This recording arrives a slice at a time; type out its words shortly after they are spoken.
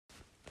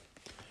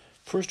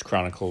First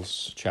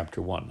Chronicles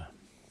chapter 1.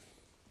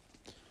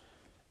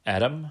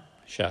 Adam,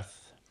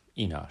 Sheth,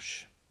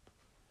 Enosh,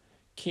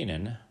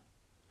 Kenan,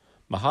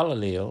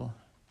 Mahalaleel,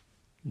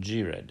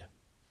 Jered,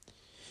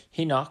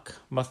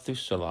 Enoch,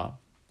 Methuselah,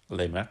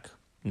 Lamech,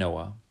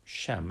 Noah,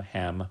 Shem,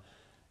 Ham,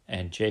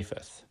 and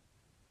Japheth.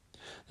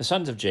 The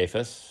sons of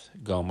Japheth,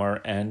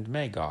 Gomer, and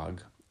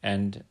Magog,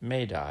 and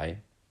Madai,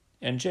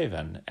 and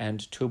Javan,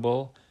 and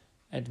Tubal,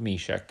 and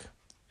Meshach,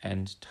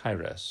 and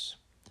Tyrus.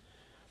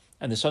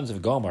 And the sons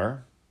of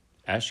Gomer,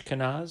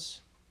 Ashkenaz,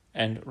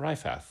 and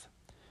Riphath,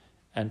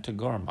 and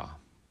Togarmah.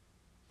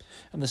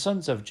 And the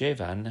sons of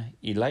Javan,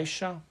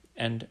 Elisha,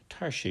 and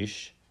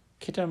Tarshish,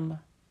 Kittim,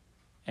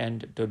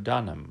 and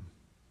Dodanim.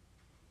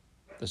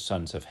 The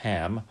sons of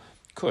Ham,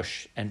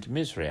 Cush, and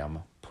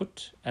Mizraim,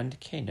 Put, and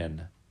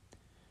Canaan.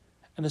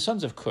 And the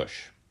sons of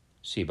Cush,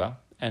 Seba,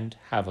 and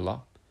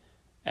Havilah,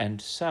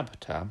 and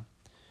Sabta,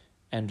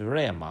 and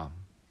Raamah,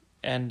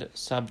 and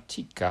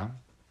Sabtika.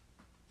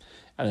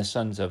 And the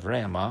sons of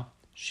Raamah,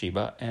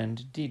 Sheba,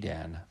 and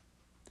Dedan.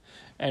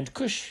 And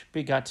Cush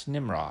begat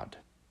Nimrod.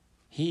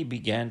 He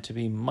began to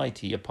be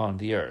mighty upon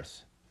the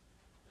earth.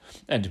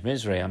 And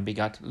Mizraim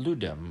begat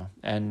Ludim,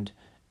 and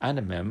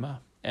Anamim,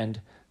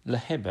 and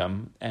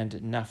Lehabim, and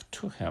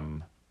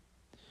Naphtuhim,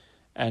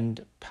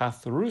 and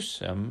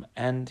Pathrusim,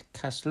 and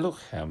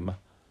Casluhim,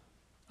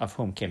 of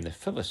whom came the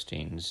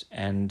Philistines,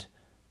 and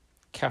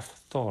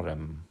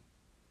Caphthorim.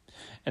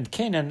 And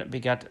Canaan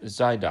begat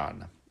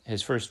Zidon,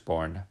 his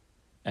firstborn,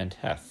 and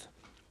Heth,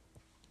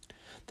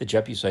 the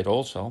Jebusite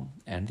also,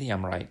 and the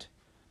Amorite,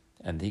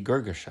 and the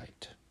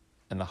Girgashite,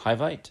 and the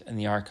Hivite, and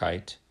the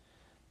Archite,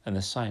 and the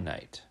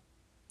Sinite,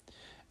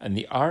 and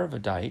the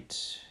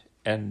Arvadite,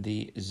 and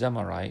the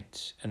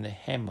Zemarite, and the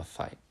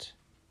Hamathite.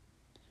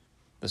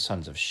 The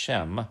sons of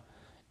Shem,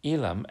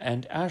 Elam,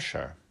 and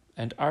Asher,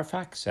 and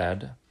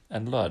Arphaxad,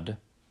 and Lud,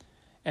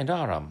 and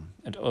Aram,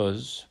 and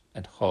Uz,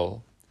 and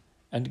Hul,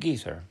 and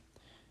Gether,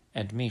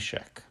 and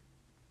Meshach.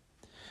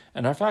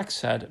 And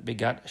Arphaxad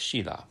begat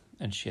Shelah,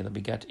 and Shelah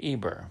begat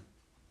Eber.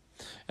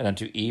 And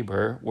unto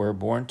Eber were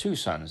born two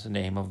sons. The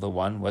name of the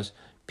one was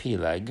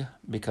Peleg,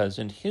 because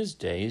in his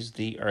days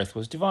the earth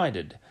was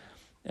divided,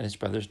 and his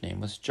brother's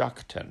name was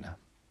Joktan.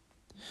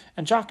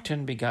 And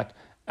Joktan begat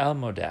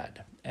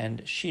Almodad,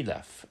 and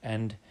Sheleph,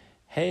 and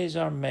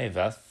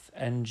Hazarmaveth,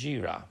 and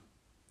Jerah,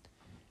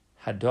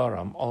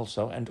 Hadoram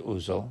also, and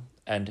Uzal,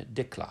 and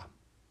Diklah,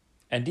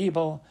 and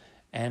Ebal,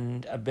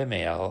 and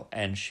Abimael,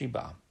 and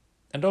Sheba,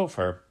 and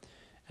Ophir,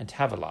 and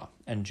Havilah,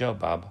 and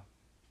Jobab.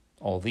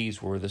 All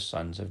these were the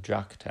sons of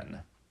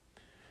Joktan.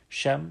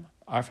 Shem,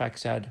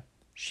 Arphaxad,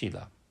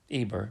 Shelah,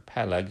 Eber,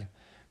 Peleg,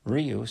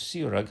 Reu,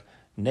 Serug,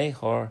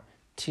 Nahor,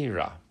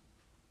 Terah,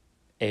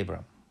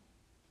 Abram.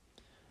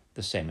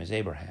 The same as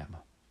Abraham.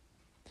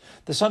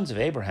 The sons of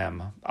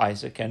Abraham,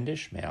 Isaac, and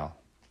Ishmael.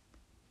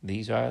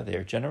 These are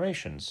their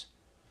generations.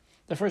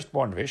 The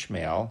firstborn of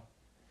Ishmael,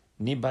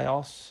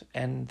 Nebaioth,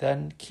 and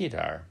then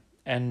Kedar,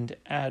 and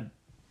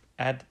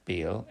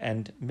Adbeel,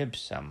 and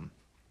Mibsam,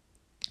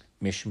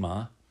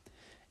 Mishma,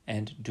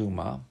 and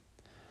Duma,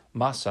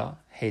 Massa,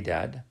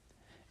 Hadad,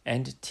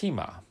 and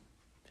Tema,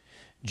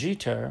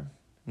 Jeter,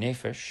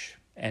 Naphish,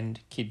 and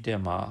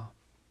Kedemah.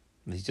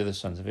 These are the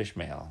sons of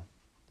Ishmael.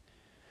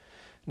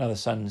 Now the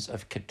sons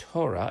of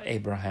Keturah,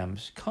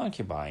 Abraham's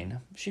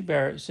concubine, she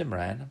bare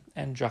Zimran,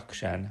 and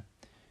Jokshan,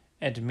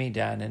 and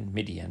Medan, and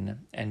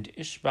Midian, and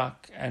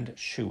Ishbak, and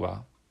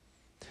Shua.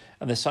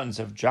 And the sons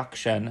of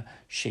Jokshan,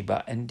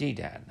 Sheba, and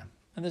Dedan.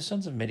 And the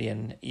sons of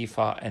Midian,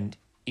 Ephah, and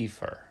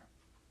Epher,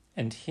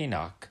 and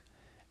Henoch,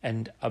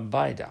 and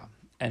Abida,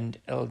 and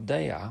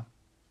Eldaah.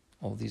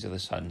 All these are the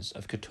sons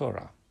of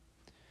Keturah.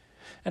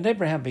 And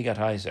Abraham begat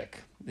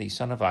Isaac, the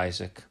son of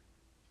Isaac,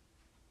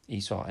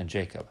 Esau, and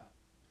Jacob.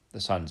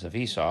 The sons of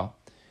Esau,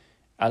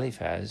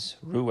 Eliphaz,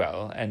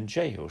 Ruel, and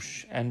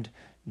Jeush, and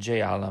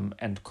Jaalam,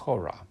 and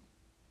Korah.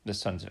 The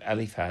sons of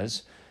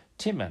Eliphaz,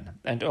 Timon,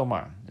 and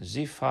Omar,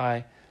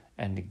 Zephi,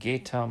 and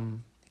Gatam,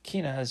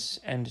 Kenaz,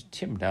 and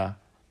Timnah,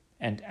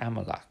 and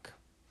Amalek.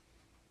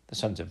 The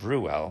sons of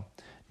Ruel,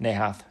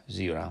 Nahath,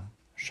 Zerah,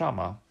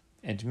 Shammah,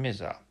 and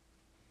Mizah.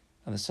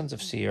 And the sons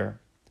of Seir,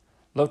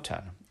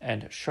 Lotan,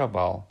 and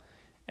Shobal,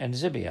 and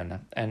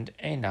Zibeon, and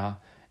Anah,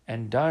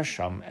 and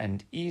Darsham,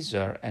 and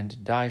Ezer, and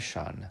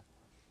Dishan.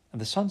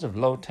 And the sons of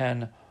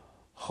Lotan,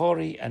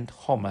 Hori, and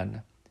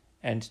Homan,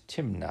 and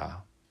Timnah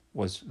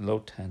was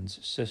Lotan's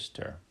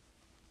sister.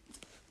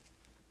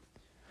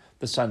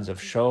 The sons of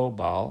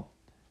Shobal,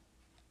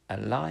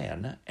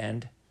 Elian,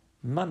 and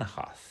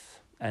Manahath,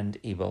 and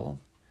Ebal,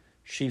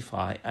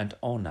 Shephi, and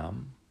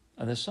Onam.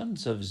 And the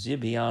sons of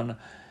Zibeon,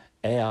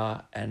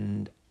 Ea,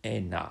 and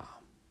Anah.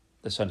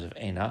 The sons of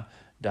Anah,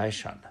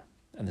 Dishan.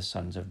 And the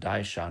sons of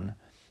Dishan,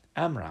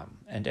 Amram,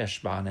 and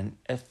Eshban, and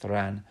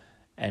Ithran,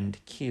 and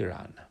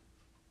Kiran.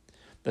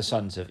 The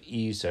sons of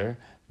Ezer,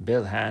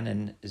 Bilhan,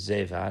 and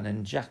Zevan,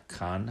 and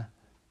Jachan.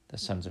 The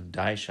sons of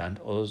Dishan,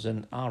 Uz,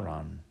 and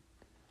Aran.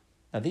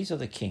 Now these are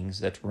the kings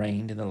that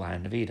reigned in the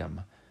land of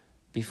Edom,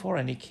 before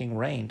any king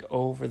reigned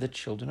over the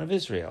children of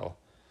Israel.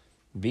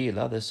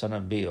 Bela the son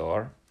of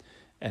Beor,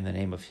 and the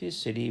name of his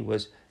city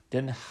was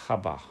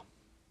Dinhabah.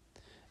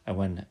 And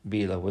when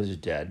Bela was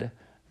dead,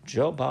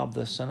 Jobab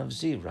the son of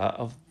Zerah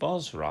of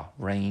Bozrah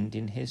reigned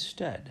in his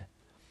stead.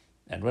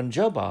 And when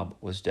Jobab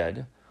was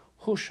dead,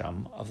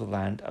 Husham of the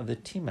land of the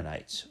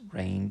Temanites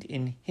reigned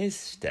in his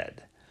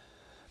stead.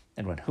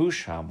 And when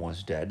Husham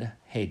was dead,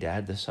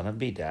 Hadad the son of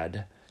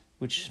Bedad,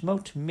 which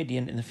smote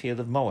Midian in the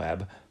field of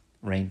Moab,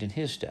 reigned in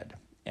his stead.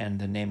 And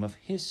the name of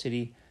his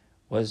city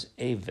was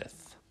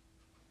Avith.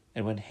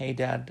 And when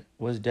Hadad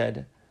was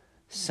dead,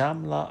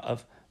 Samlah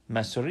of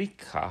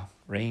Masrekah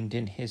reigned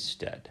in his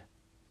stead.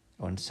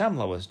 When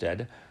Samlah was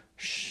dead,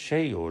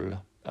 Shaul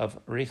of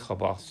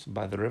Rehoboth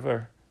by the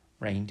river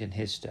reigned in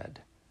his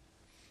stead.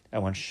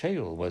 And when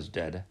Shaul was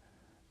dead,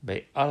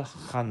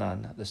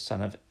 Baal-Hanan the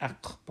son of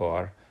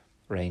Achbor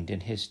reigned in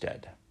his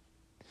stead.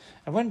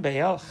 And when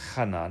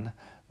Baal-Hanan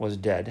was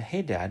dead,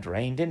 Hadad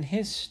reigned in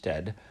his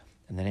stead,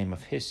 and the name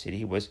of his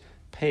city was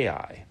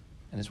Pai,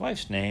 and his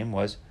wife's name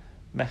was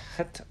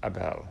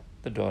Mehetabel,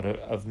 the daughter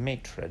of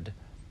Matred,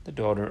 the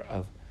daughter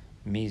of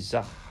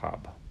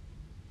Mizahab.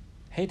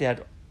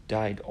 Hadad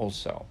died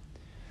also,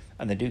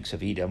 and the dukes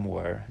of Edom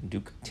were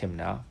Duke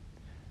Timnah,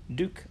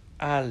 Duke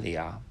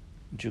Aliah,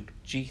 Duke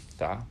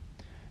Jetha,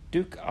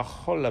 Duke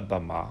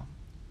Aholabamah,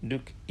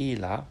 Duke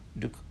Elah,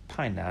 Duke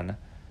Pinan,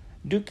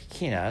 Duke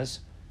Kenaz,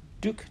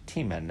 Duke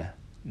Teman,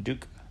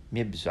 Duke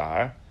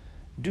Mibzar,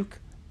 Duke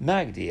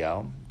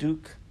Magdiel,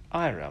 Duke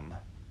Iram.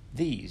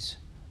 These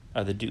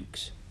are the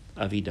dukes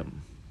of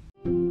Edom.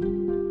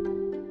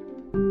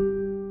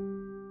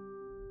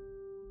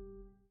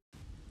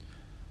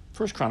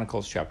 First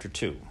Chronicles chapter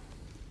 2.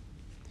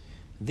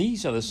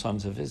 These are the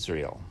sons of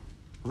Israel: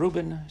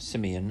 Reuben,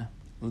 Simeon,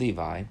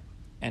 Levi,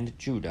 and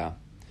Judah,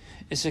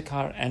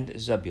 Issachar and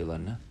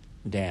Zebulun,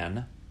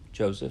 Dan,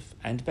 Joseph,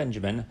 and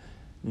Benjamin,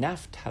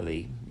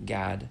 Naphtali,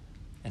 Gad,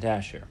 and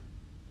Asher.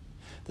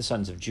 The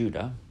sons of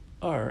Judah,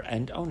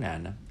 and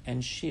Onan,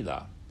 and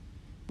Shelah,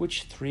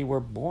 which three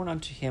were born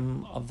unto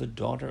him of the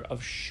daughter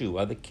of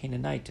Shua the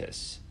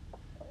Canaanitess.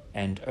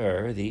 And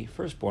the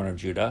firstborn of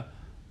Judah,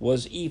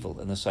 was evil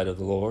in the sight of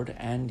the Lord,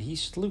 and he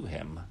slew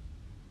him.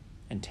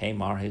 And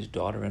Tamar his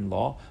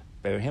daughter-in-law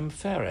bare him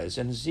Pharez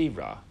and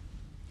Zerah.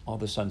 All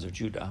the sons of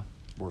Judah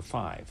were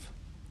 5.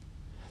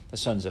 The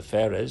sons of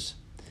Pharez,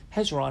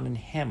 Hezron and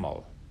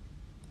Hamel.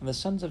 And the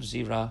sons of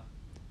Zerah,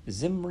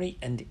 Zimri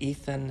and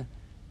Ethan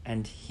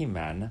and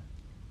Heman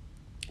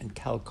and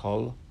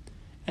Calcol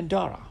and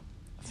Dara,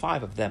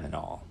 5 of them in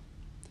all.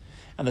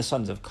 And the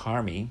sons of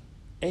Carmi,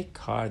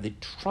 Achar the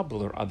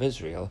troubler of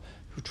Israel,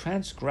 who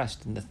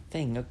transgressed in the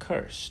thing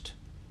accursed.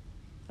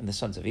 And the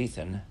sons of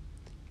Ethan,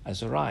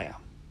 Azariah.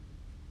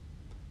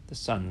 The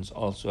sons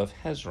also of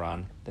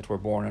Hezron that were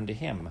born unto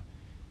him,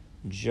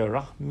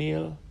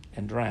 Jerahmeel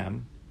and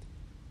Ram,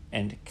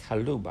 and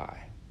Kalubai.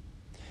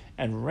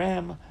 And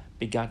Ram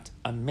begot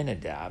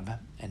Aminadab,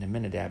 and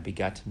Aminadab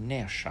begot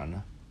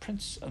Nahshon,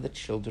 prince of the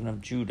children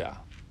of Judah.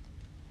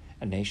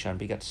 And Nahshon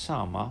begot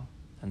Salma,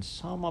 and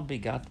Salma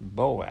begot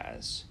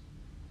Boaz.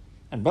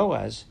 And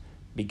Boaz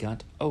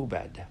begot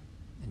Obed,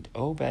 and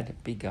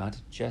Obed begot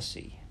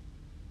Jesse.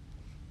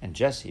 And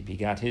Jesse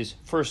begot his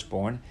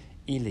firstborn,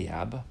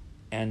 Eliab,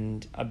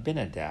 and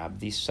Abinadab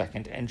the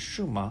second, and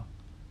Shimma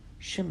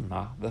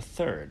the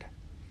third,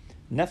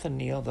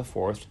 Nethaneel the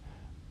fourth,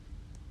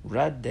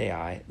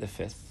 Raddai the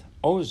fifth,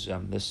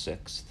 Ozem the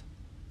sixth,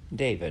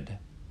 David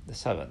the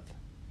seventh,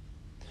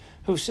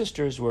 whose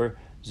sisters were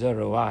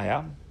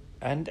Zeruiah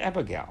and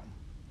Abigail.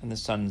 And the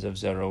sons of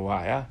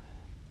Zeruiah,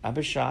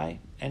 Abishai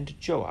and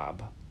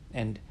Joab,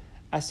 and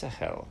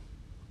Asahel,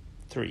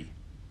 3.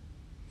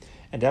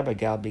 And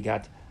Abigail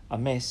begot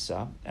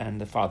Amasa,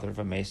 and the father of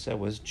Amasa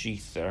was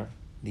Jether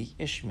the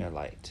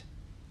Ishmaelite.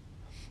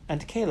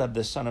 And Caleb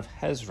the son of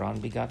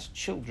Hezron begot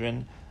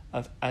children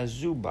of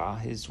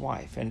Azubah his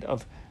wife, and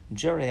of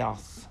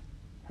Jerioth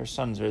her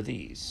sons are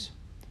these,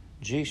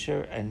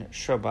 Jesher and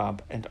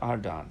Shobab and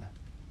Ardan.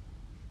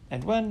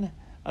 And when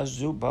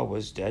Azubah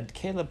was dead,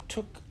 Caleb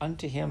took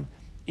unto him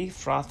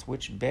Ephrath,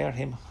 which bare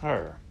him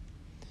Hur.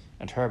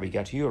 And Hur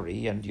begot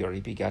Uri, and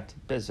Uri begot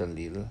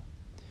Bezaleel.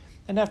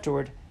 And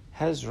afterward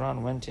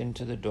Hezron went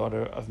into the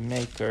daughter of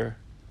Machir,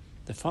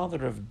 the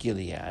father of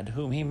Gilead,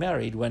 whom he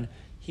married when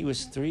he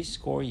was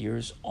 80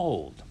 years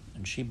old,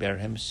 and she bare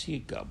him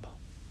Segub.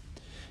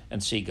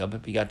 And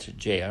Segub begot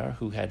Jair,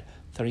 who had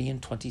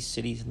 23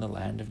 cities in the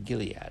land of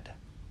Gilead.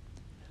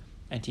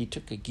 And he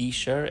took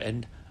Gesher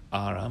and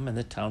Aram and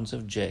the towns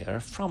of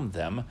Jair from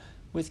them,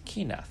 with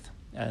Kenath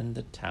and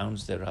the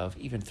towns thereof,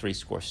 even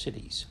 80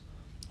 cities.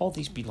 All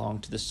these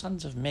belonged to the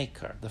sons of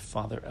Machir, the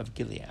father of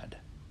Gilead.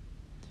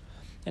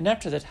 And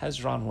after that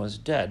Hezron was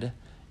dead,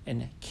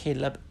 and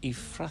Caleb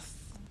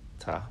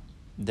Ephrathah,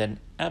 then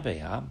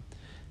Abiah,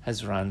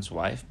 Hezron's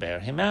wife, bare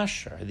him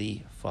Asher,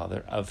 the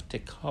father of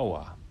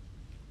Tekoa.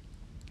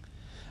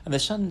 And the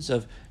sons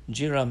of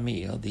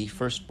Jerahmeel, the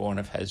firstborn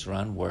of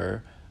Hezron,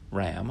 were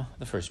Ram,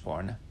 the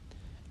firstborn,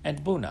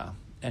 and Bunah,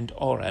 and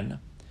Oren,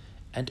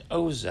 and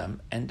Ozem,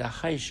 and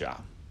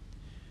Ahijah.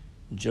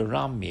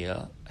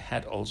 Jerahmeel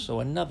had also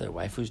another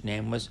wife, whose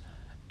name was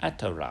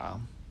Atarah,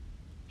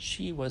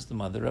 She was the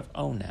mother of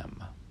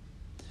Onam.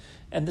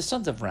 And the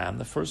sons of Ram,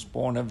 the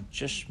firstborn of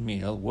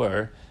Jeshmeel,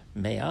 were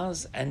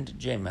Maaz and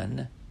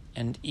Jamin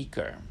and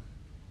Eker.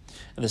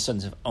 And the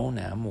sons of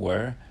Onam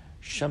were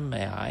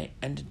Shammai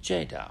and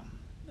Jada.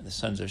 And the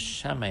sons of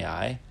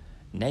Shammai,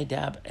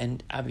 Nadab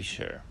and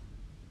Abishur.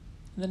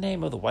 And the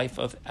name of the wife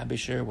of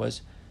Abishur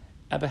was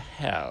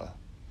Abihail,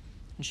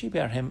 and she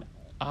bare him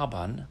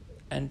Aban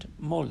and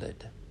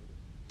Molid.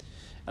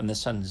 And the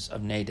sons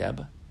of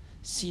Nadab,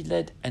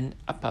 Seled and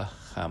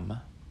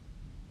Apaham,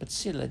 but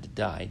Seled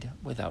died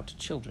without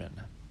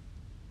children.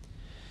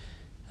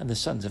 And the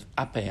sons of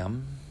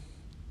Apam,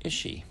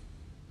 Ishi.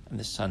 And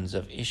the sons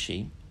of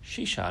Ishi,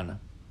 Shishan.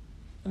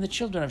 And the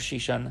children of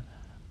Shishan,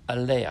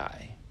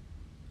 Alai.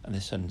 And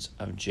the sons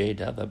of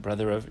Jada, the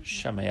brother of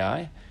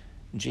Shammai,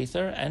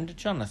 Jether and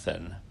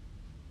Jonathan.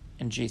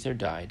 And Jether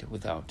died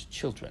without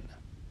children.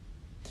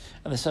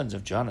 And the sons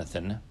of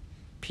Jonathan,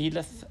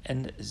 Peleth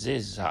and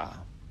Zizah.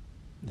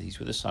 These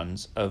were the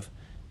sons of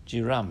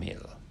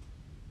Jerahmeel.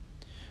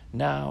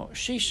 Now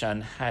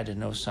Shishan had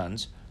no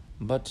sons,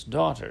 but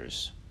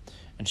daughters.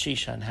 And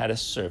Shishan had a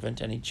servant,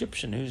 an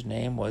Egyptian, whose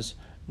name was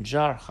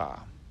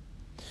Jarha.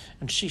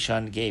 And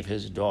Shishan gave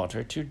his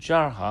daughter to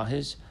Jarha,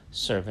 his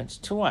servant,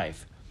 to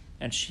wife,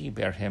 and she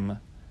bare him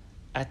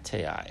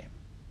Attai.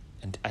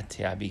 And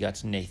Attai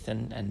begat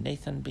Nathan, and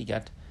Nathan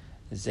begat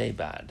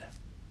Zabad.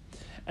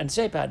 And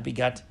Zabad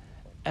begat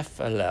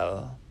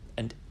Ephalel,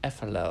 and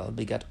Ephalel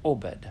begat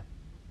Obed.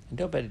 And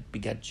Obed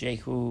begat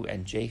Jehu,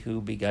 and Jehu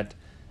begat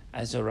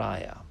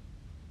Azariah.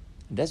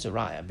 And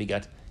Azariah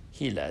begat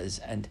Helez,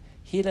 and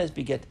Helez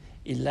begat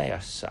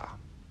Eliasa.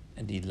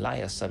 And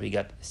Eliasa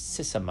begat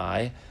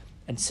Sisamai,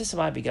 and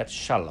Sisamai begat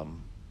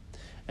Shalom.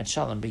 And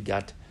Shalom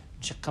begat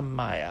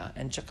Jechamiah,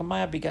 and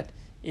Jechamiah begat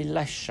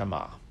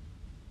Elishama.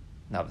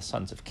 Now the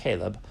sons of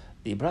Caleb,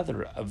 the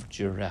brother of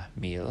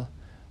Jerahmeel,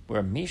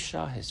 were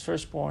Misha, his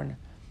firstborn,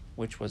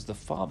 which was the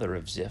father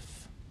of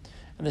Ziph,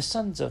 and the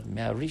sons of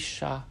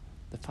Marisha,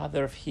 the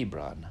father of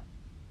Hebron.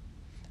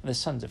 And the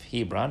sons of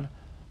Hebron,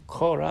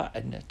 Korah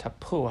and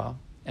Tapua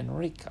and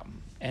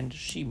Rekam and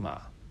Shema.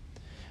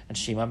 And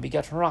Shema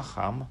begat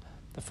Raham,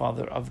 the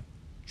father of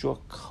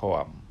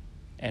Joachim,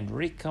 and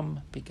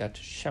Rekam begat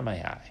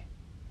Shemaiah.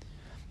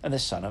 And the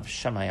son of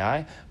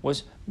Shemaiah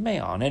was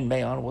Maon, and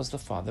Maon was the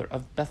father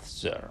of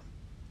Bethzer.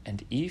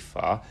 And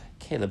Ephah,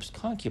 Caleb's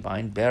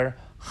concubine, bare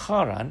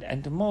Haran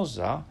and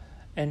Moza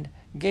and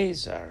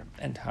Gezer,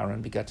 and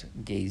Haran begat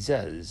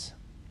Gezez.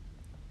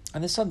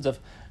 And the sons of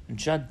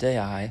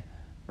Jaddai,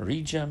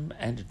 Regem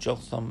and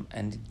Jotham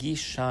and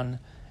Gishan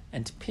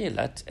and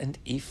Pelet and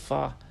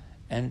Ephah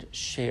and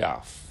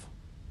Sheaf.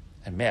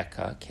 And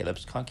Maacah,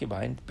 Caleb's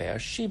concubine, bare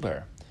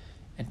Sheber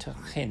and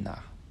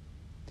Techenah.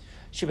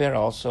 She bare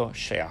also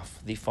Sheaf,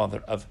 the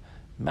father of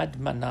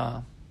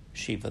Madmanah,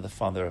 Sheva, the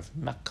father of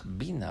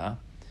Machbina,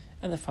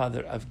 and the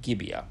father of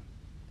Gibeah.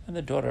 And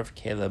the daughter of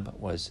Caleb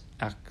was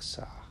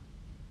Aksah.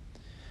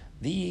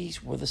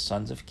 These were the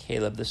sons of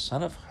Caleb, the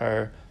son of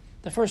Hur,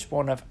 the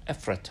firstborn of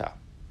Ephratah,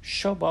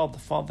 Shobal, the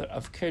father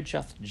of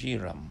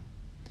Kirjath-jearim,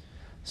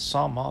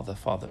 Sama, the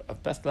father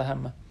of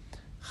Bethlehem,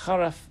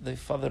 Haraph, the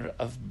father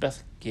of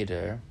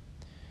Bethgeder,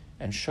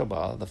 and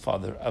Shobal, the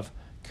father of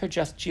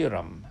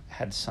Kirjath-jearim,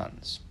 had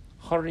sons,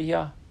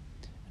 Horiah,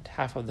 and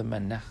half of the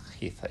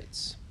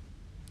Menachithites.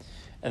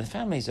 And the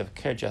families of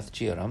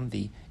Kirjath-jearim,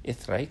 the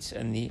Ithrites,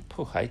 and the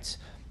Puhites,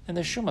 and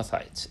the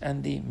Shumathites,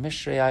 and the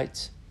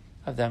Mishraites,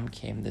 of them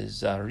came the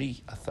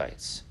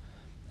Zareathites,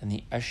 and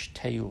the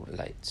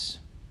Eshtaulites.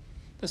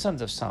 The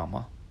sons of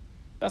Sama,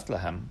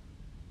 Bethlehem,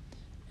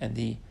 and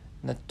the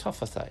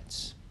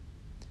Netophathites,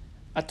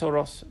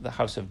 Atoroth, the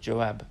house of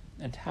Joab,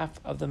 and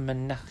half of the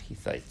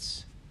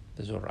Menachithites,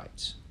 the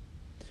Zorites.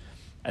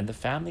 And the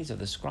families of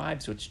the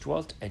scribes which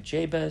dwelt at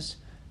Jabez,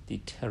 the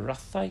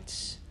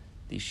Terathites,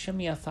 the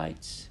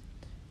Shimeathites,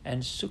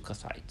 and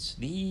Sukkothites.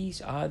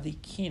 These are the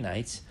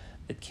Kenites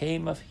that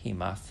came of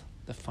Hemath,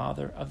 the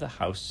father of the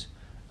house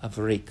of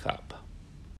Rechab.